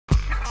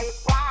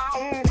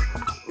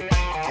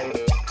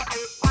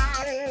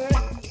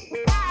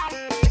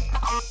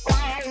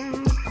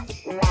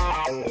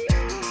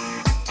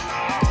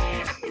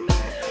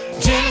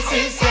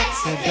Genesis,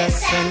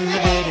 Exodus, and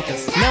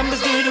Leviticus,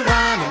 Numbers,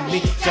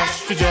 Deuteronomy,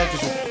 Joshua,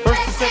 Judges,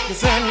 First and Second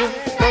Samuel,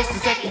 First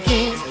and Second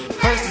Kings,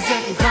 First and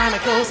Second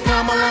Chronicles.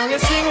 Come along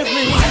and sing with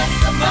me.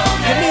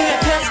 Testimony. Give me a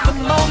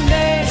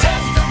testimony.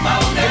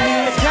 Testimony. Give me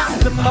a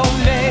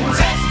testimony.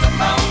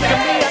 Testimony.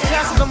 Give me a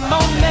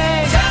testimony.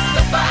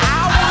 Testify.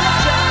 I want to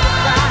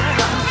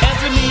testify.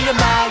 Ezra,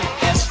 Nehemiah,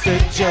 Esther,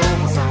 Job,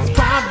 Psalms,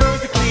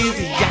 Proverbs,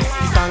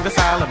 Ecclesiastes, Song of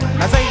Solomon,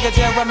 Isaiah,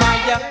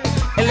 Jeremiah,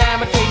 and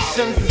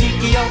Lamentations,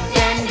 Ezekiel,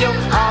 Daniel,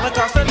 all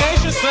across the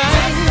nation sing.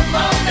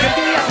 Give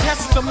me a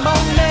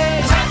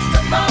testimony.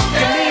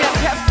 Give me a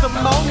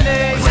testimony.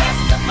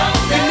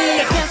 Give me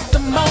a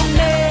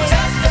testimony.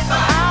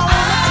 I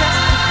wanna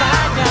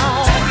testify,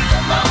 y'all.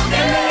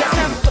 Give me a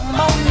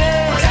testimony.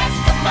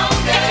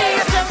 Give me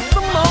a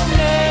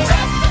testimony.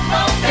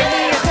 Give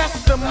me a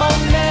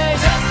testimony.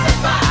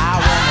 I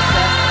wanna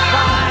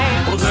testify.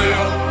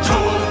 Hosea,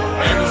 Joel,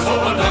 Amos,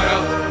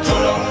 Obadiah,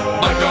 Jonah,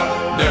 Micah,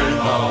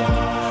 Nahum,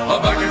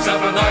 Habakkuk,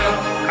 Zephaniah,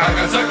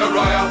 Haggai,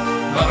 Zechariah,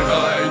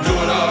 Malachi,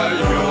 Judah,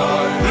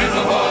 Haggai,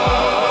 Rizabah.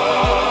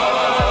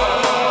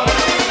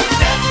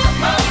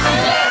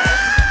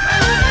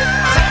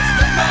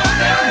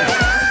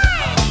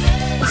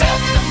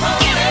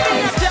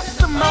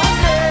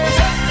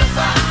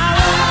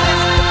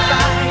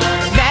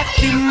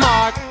 Matthew,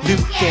 Mark,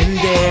 Luke, and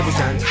every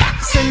John,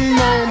 Acts and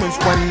Romans,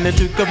 1 and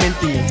 2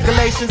 Corinthians,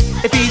 Galatians,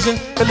 Ephesians,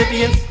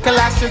 Philippians,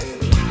 Colossians,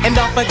 and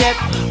don't forget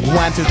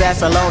 1 to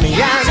Thessalonians.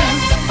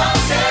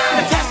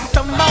 A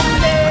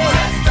testimony.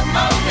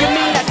 Give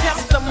me a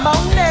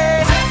testimony.